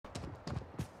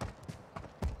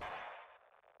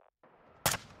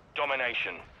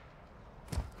domination.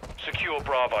 Secure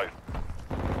Bravo.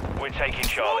 We're taking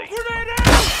Charlie.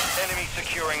 Enemy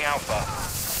securing Alpha.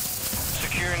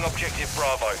 Securing objective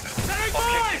Bravo.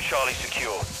 Objective Charlie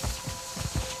secure.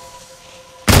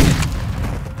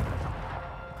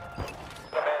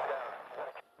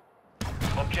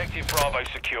 Objective Bravo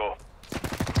secure.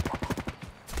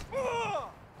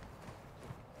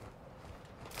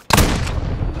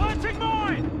 Planting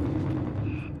mine!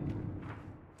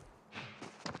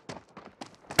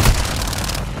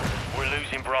 We're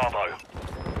losing Bravo.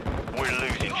 We're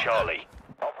losing Charlie.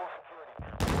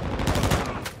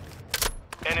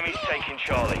 Enemies taking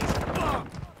Charlie.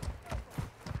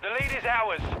 The lead is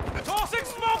ours. Tossing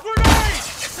smoke grenade!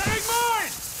 Setting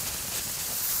mine!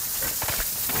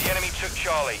 The enemy took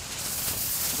Charlie.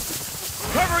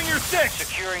 Covering your six!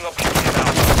 Securing objective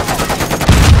Alpha.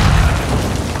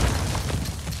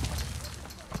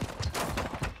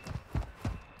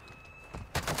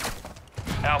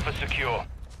 Alpha secure.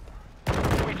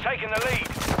 We've taken the lead.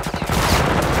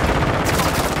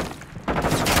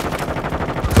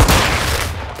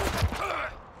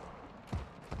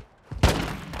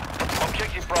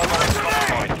 Objective Bravo is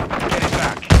compromised. Get it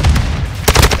back.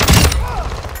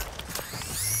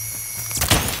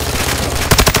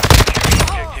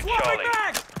 Objective Charlie.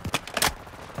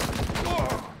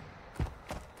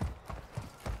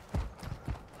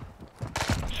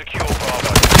 Secure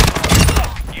Bravo.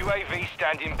 UAV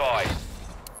standing by.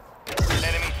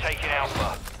 Enemies taking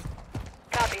Alpha.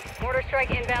 Copy. Mortar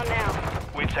strike inbound now.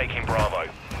 We're taking Bravo.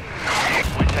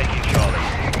 We're taking Charlie.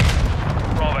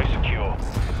 Bravo secure.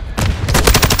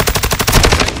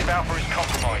 Objective Alpha is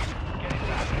compromised. Get it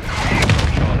back.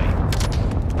 Charlie.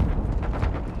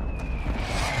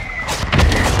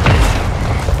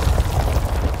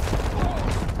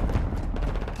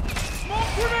 Smoke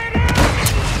grenade out!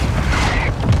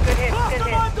 Good hit, good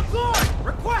hit. Cluster deployed!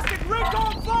 Requesting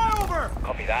recon flyover!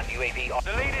 Copy that. UAV on.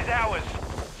 The lead is ours.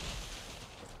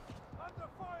 Under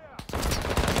fire!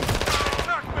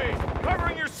 Knock me!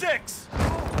 Covering your six!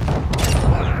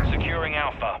 Securing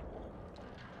Alpha.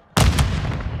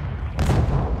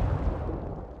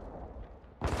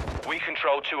 We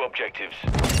control two objectives.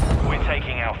 We're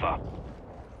taking Alpha.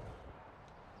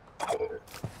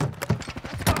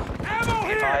 Ammo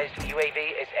here! Advised, UAV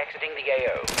is exiting the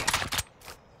AO.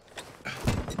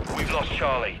 We've lost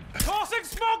Charlie. Tossing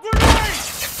smoke grenade!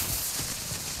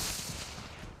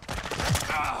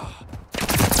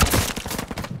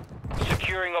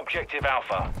 Securing objective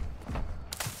Alpha.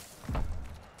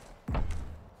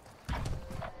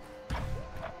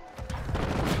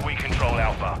 We control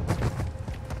Alpha.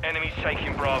 Enemies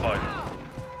taking Bravo.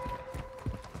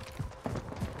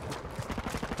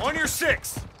 On your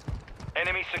six!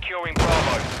 Enemy securing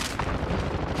Bravo.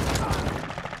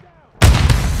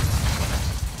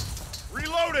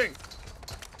 Reloading!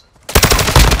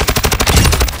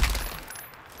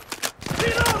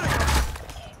 Reloading!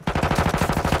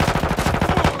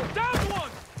 Down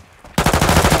one!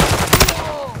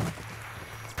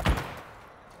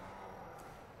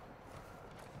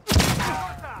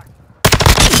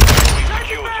 We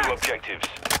secure two objectives.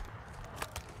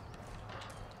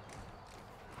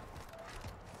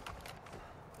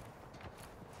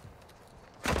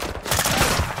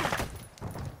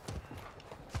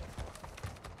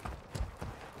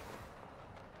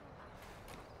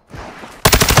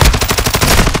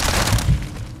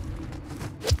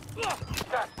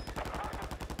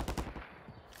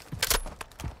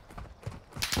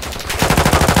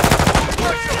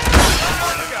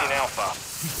 Losing Alpha.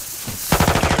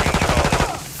 Securing Charlie.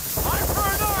 I'm for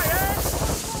an eye,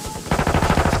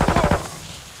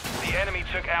 The enemy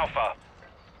took Alpha.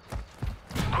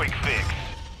 Quick fix.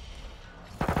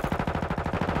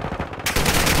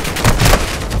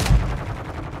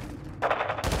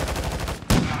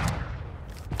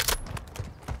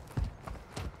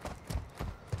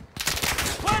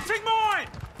 Planting mine!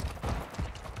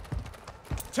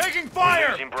 Taking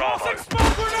fire! losing Bravo. Tossing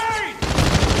smoke grenade!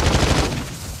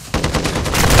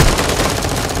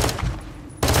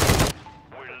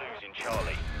 We're losing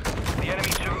Charlie. The enemy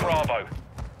took Bravo.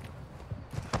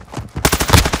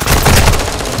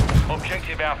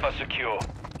 Objective Alpha secure.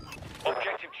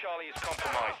 Objective Charlie is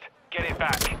compromised. Get it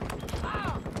back.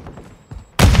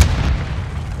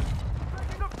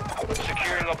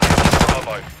 Securing objective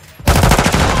Bravo.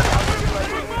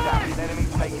 Enemy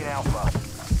taking Alpha.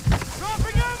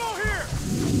 Dropping ammo here!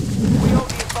 We hold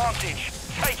the advantage.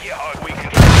 Take it home. We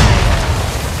control Bravo.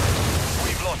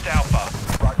 We've lost Alpha.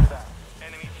 Roger that.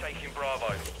 Enemy taking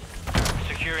Bravo.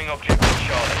 Securing objective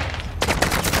Charlie.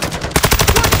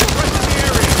 Rest of the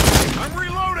area! I'm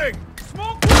reloading!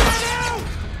 Smoke grenade out!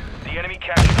 The enemy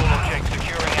captured all objects,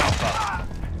 securing Alpha. Alpha.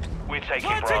 We're taking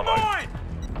Planting Bravo. mine!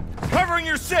 Covering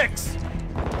your 6!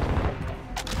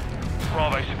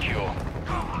 Bravo secure.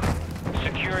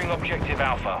 Securing objective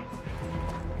Alpha.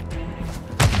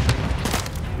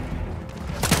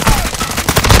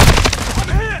 I'm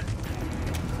hit!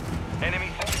 Enemy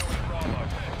securing Bravo.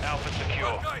 Alpha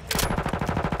secure.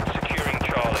 Securing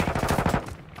Charlie.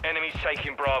 Enemies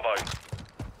taking Bravo.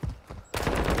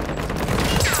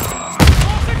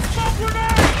 Tossing smoke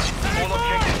grenade! All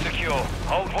objectives secure.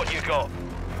 Hold what you got.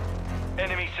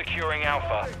 Enemy securing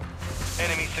Alpha.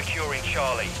 Enemy securing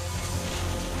Charlie.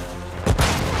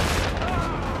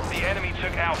 The enemy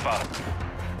took Alpha.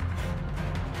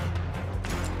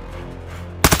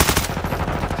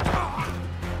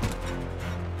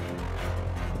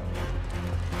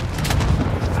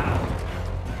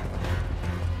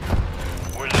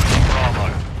 We're losing Bravo.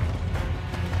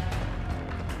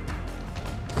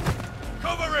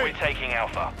 Cover We're it! taking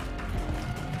Alpha.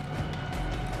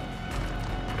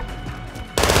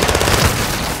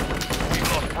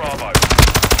 We've lost Bravo.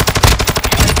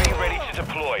 UAV ready to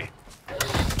deploy.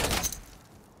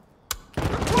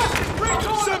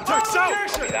 Semtex out!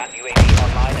 Copy that. UAV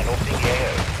online and orbiting the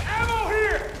AO. Ammo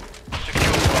here!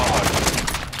 Secure Bravo.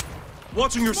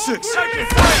 Watching your 6! Taking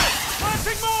fire!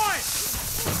 Planting mine!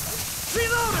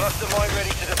 Reloading! Cluster mine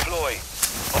ready to deploy.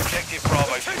 Objective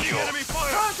Bravo Taking secure. enemy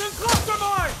fire! Planting cluster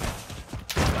mine!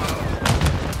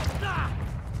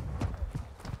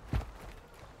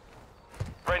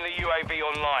 Friendly UAV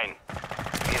online.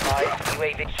 Be advised,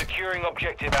 UAV Securing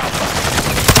objective Alpha.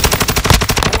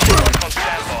 Strike on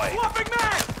standby. Swapping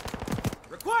mag!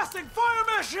 Requesting fire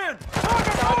mission!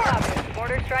 Target Solid mark! copy.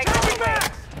 Mortar strike on Taking the way.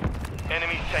 back!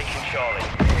 Enemies taking Charlie.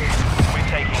 We're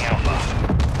taking Alpha.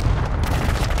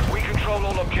 We control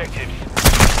all objectives.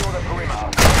 Secure the perimeter.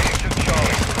 Enemy took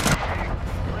Charlie.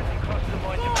 Friendly cluster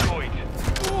mine deployed.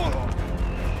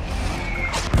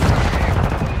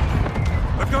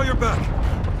 I've got your back.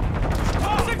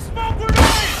 Tossing smoke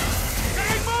grenade!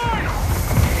 Taking mine!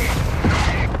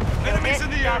 Enemies in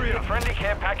the area! Friendly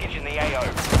care package in the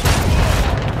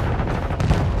AO.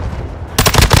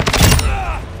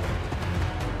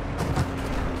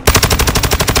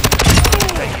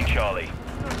 Taking Charlie.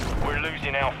 We're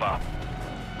losing Alpha.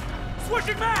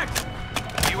 Switching back!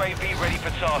 UAV ready for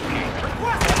tasking.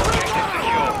 Requesting Objective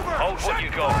secure. over! Hold what Check you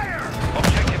got. fire!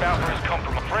 Objective Alpha is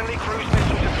compromised. Friendly cruise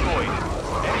missile deployed.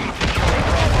 Enemy securing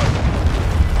Bravo.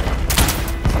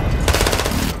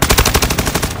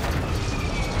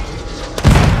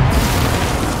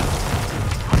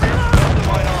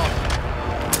 Mine armed.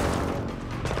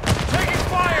 Taking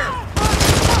fire!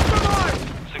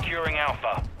 Securing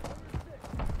Alpha.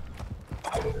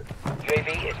 UAV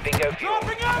is bingo fuel.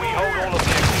 Dropping ammo We hold here! all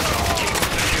objectives. Keep them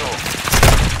secure.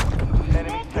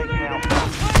 Enemy Smoke taking grenade Alpha. out!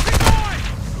 Planting mine!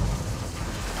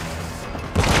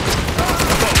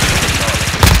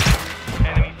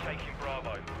 Enemy taking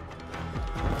Bravo.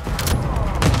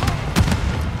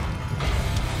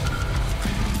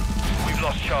 We've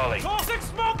lost Charlie. Tossing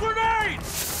smoke grenade!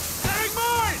 Setting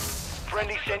mine!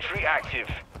 Friendly sentry active.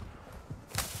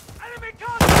 Enemy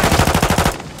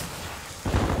contact!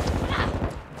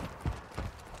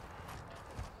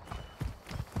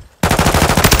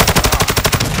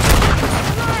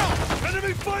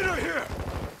 Enemy fighter here!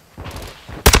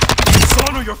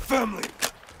 Dishonor your family!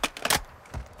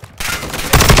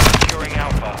 Securing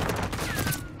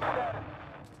Alpha.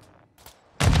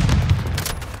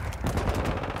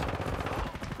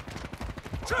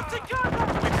 Troops in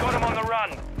contact! We've got him on the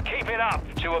run. Keep it up.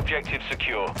 Two objectives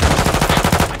secure.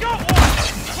 I got one!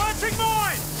 Planting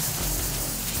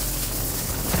mine!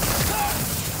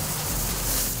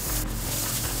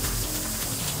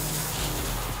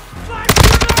 Flash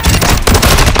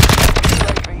grenade!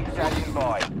 UAV standing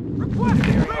by.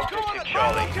 Requesting recon objective at my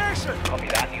Charlie. location! Copy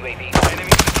that. UAV.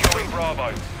 Enemy securing Bravo.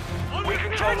 We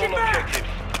control Taking all back! objectives.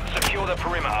 Secure the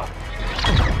perimeter.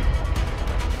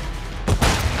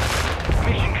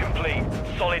 Mission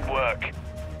complete. Solid work.